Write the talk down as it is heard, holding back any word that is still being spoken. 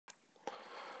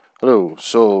Hello,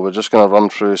 so we're just going to run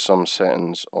through some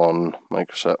settings on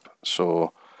MicroSIP.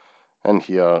 So in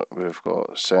here we've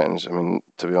got settings. I mean,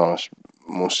 to be honest,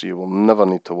 most of you will never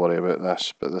need to worry about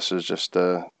this, but this is just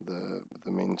the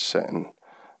main setting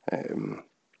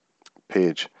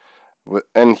page.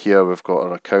 In here we've got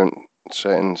our account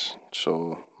settings.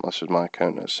 So this is my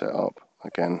account that's set up.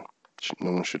 Again,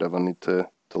 no one should ever need to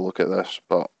look at this,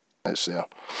 but it's there.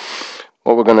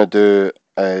 What we're going to do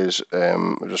is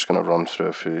we're just going to run through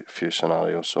a few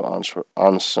scenarios. So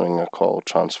answering a call,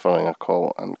 transferring a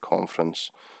call, and conference.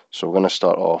 So we're going to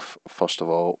start off first of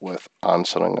all with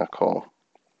answering a call.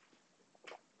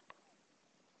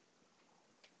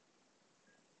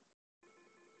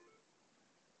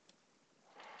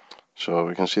 So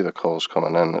we can see the calls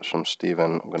coming in. It's from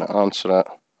Stephen. I'm going to answer it,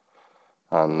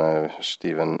 and now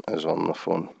Stephen is on the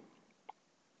phone.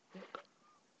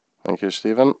 Thank you,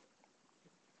 Stephen.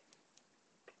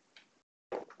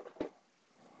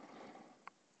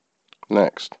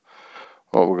 Next,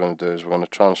 what we're going to do is we're going to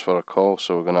transfer a call.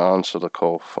 So we're going to answer a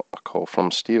call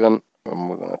from Stephen, and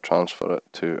we're going to transfer it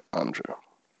to Andrew.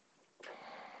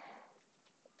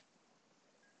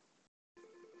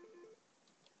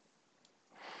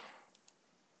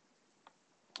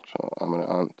 So I'm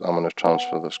going to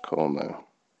transfer this call now.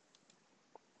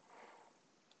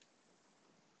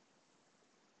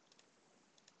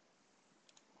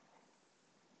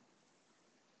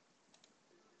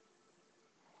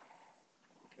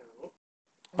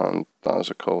 And that is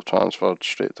a call transferred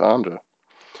straight to Andrew.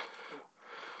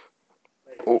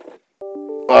 Oh,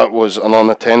 that was an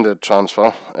unattended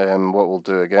transfer. What we'll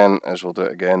do again is we'll do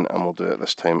it again, and we'll do it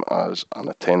this time as an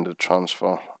attended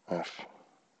transfer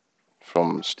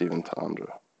from Stephen to Andrew.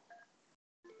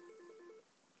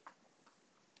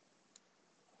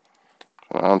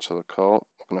 I'm going to answer the call.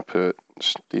 I'm going to put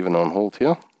Stephen on hold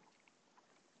here.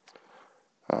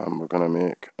 And we're going to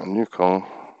make a new call.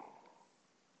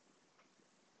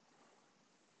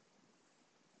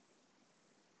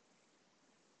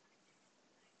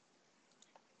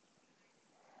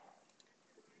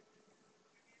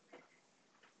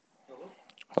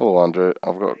 Hello, Andrew.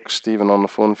 I've got Stephen on the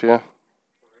phone for you.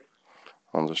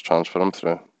 I'll just transfer him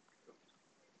through.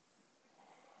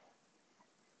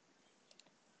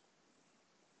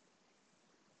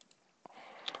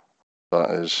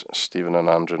 That is Stephen and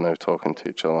Andrew now talking to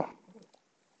each other.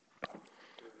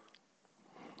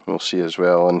 We'll see as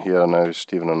well in here now,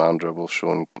 Stephen and Andrew will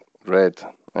show in red.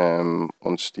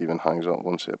 Once Stephen hangs up,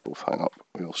 once they both hang up,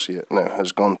 we'll see it now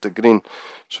has gone to green,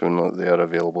 so we know that they are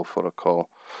available for a call.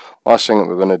 Last thing that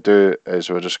we're going to do is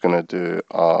we're just going to do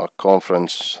a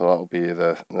conference, so that'll be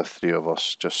the three of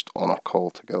us just on a call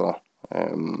together,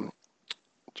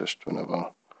 just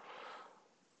whenever.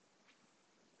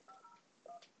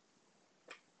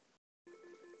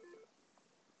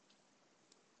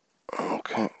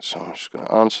 Okay, so I'm just going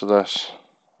to answer this,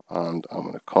 and I'm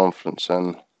going to conference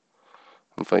in,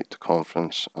 invite to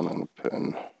conference, and I'm going to put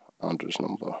in Andrew's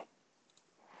number.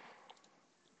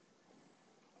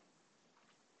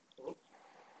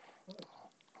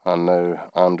 And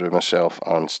now Andrew, myself,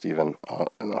 and Stephen are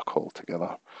in a call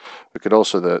together. We could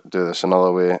also do this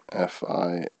another way. If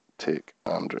I take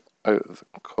Andrew out of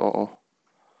the call,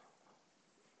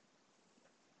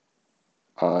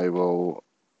 I will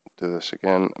do this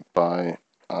again by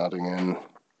adding in,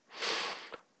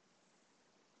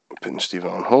 putting Stephen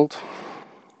on hold,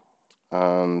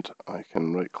 and I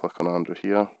can right click on Andrew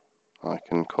here. I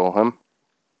can call him,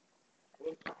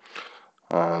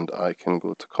 and I can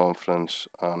go to conference,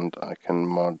 and I can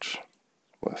merge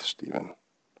with Stephen.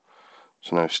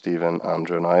 So now Stephen,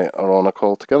 Andrew, and I are on a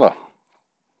call together.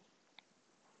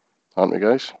 Aren't we,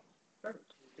 guys?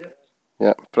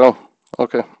 Yeah, bro.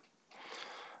 Okay.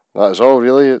 That is all,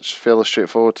 really. It's fairly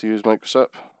straightforward to use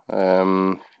MicroSIP.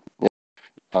 Yeah,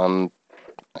 and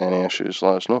any issues,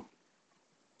 let us know.